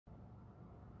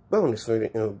bonus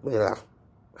video.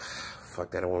 Fuck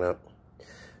that one up.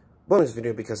 Bonus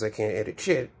video because I can't edit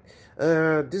shit.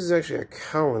 This is actually a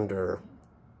calendar,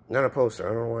 not a poster.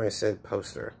 I don't know why I said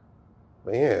poster,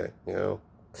 but yeah,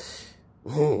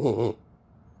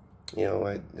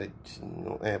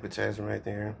 advertising right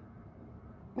there.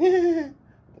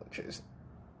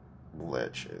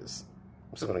 Bletches.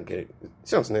 I'm still gonna get it. It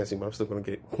sounds nasty, but I'm still gonna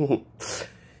get it.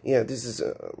 Yeah, this is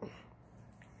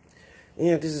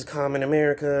Common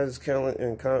America's calendar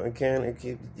and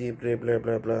blah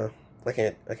blah blah. I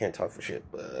can't talk for shit,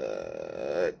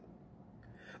 but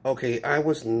okay, I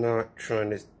was not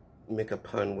trying to make a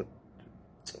pun with.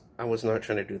 I was not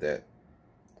trying to do that.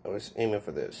 I was aiming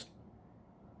for this.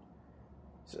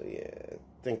 So yeah,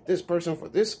 thank this person for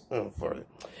this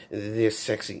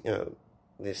sexy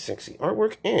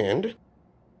artwork, and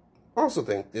also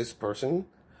thank this person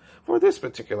for this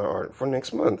particular art for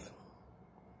next month.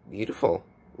 Beautiful,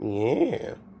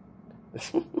 yeah.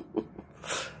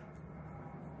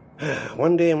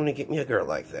 One day I'm gonna get me a girl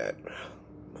like that.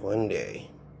 One day.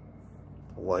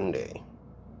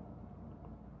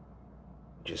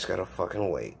 Just gotta fucking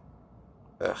wait.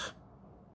 Ugh.